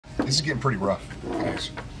This is getting pretty rough,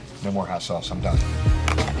 guys. No more hot sauce, I'm done.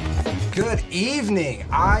 Good evening.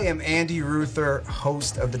 I am Andy Ruther,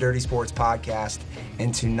 host of the Dirty Sports Podcast,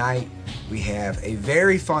 and tonight we have a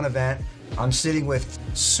very fun event. I'm sitting with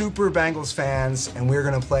super Bengals fans, and we're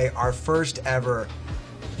going to play our first ever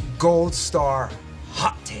Gold Star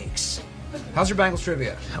Hot Takes. How's your Bengals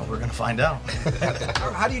trivia? We're going to find out.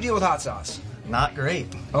 How do you deal with hot sauce? Not great.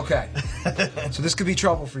 Okay. So this could be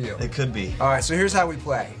trouble for you. It could be. All right, so here's how we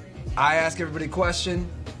play. I ask everybody a question.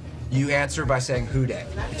 You answer by saying who day.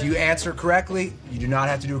 If you answer correctly, you do not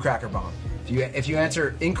have to do a cracker bomb. If you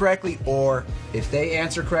answer incorrectly, or if they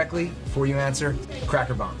answer correctly before you answer,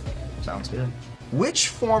 cracker bomb. Sounds good. Which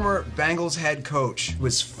former Bengals head coach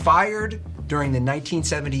was fired during the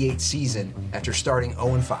 1978 season after starting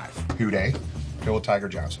 0-5? Who day? Phil Tiger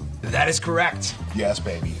Johnson. That is correct. Yes,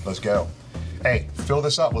 baby. Let's go. Hey, fill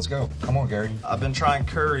this up. Let's go. Come on, Gary. I've been trying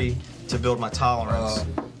curry to build my tolerance.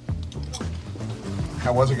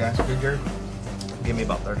 How was it, guys? Good, Gary? Give me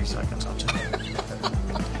about 30 seconds. I'll check.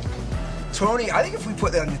 Tony, I think if we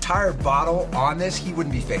put an entire bottle on this, he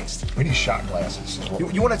wouldn't be faced. We need shot glasses.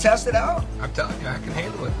 You want to test it out? I'm telling you, I can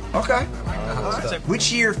handle it. Okay. Let's go.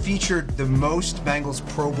 Which year featured the most Bengals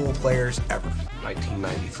Pro Bowl players ever?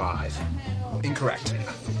 1995. Incorrect.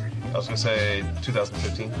 I was going to say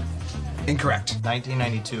 2015. Incorrect.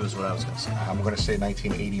 1992 is what I was going to say. I'm going to say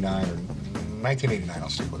 1989 or 1989. I'll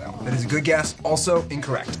stick with that one. That is a good guess. Also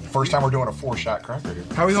incorrect. First time we're doing a 4-shot cracker here.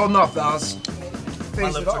 How are we holding up, fellas?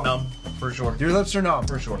 My lips are numb, for sure. Your lips are numb.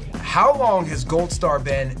 For sure. How long has Gold Star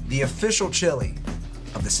been the official chili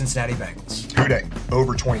of the Cincinnati Bengals? Who day?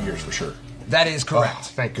 Over 20 years for sure. That is correct. Oh,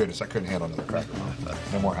 thank goodness I couldn't handle another cracker bomb.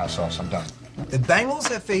 No more hot sauce. I'm done. The Bengals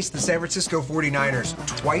have faced the San Francisco 49ers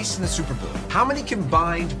twice in the Super Bowl. How many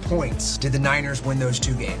combined points did the Niners win those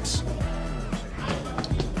two games?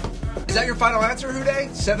 Is that your final answer,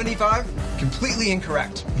 Houday? 75? Completely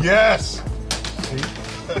incorrect. Yes!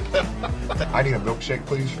 I need a milkshake,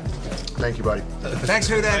 please. Thank you, buddy. Thanks,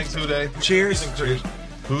 Houday. Thanks, Houday. Cheers. Cheers.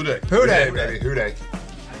 Who day? Houday. Baby. Who day?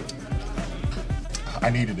 I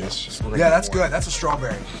needed this. Yeah, that's good. That's a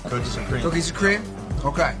strawberry. Cookies and cream. Cookies and cream?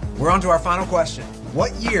 Okay. We're on to our final question.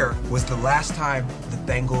 What year was the last time the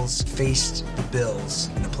Bengals faced the Bills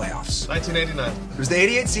in the playoffs? 1989. It was the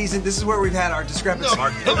 88 season. This is where we've had our discrepancy. No,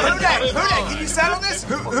 Houday, can you settle this?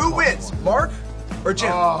 Who wins? Mark or Jim?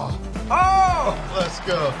 Oh! Let's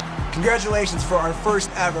go. Congratulations for our first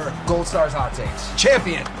ever Gold Stars Hot Takes.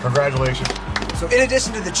 Champion! Congratulations. So in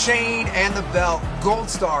addition to the chain and the belt, Gold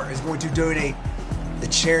Star is going to donate the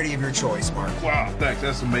charity of your choice, Mark. Wow, thanks.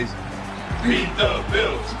 That's amazing. Beat the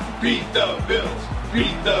Bills. Beat the Bills.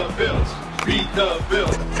 Beat the Bills. Beat the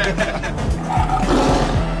Bills.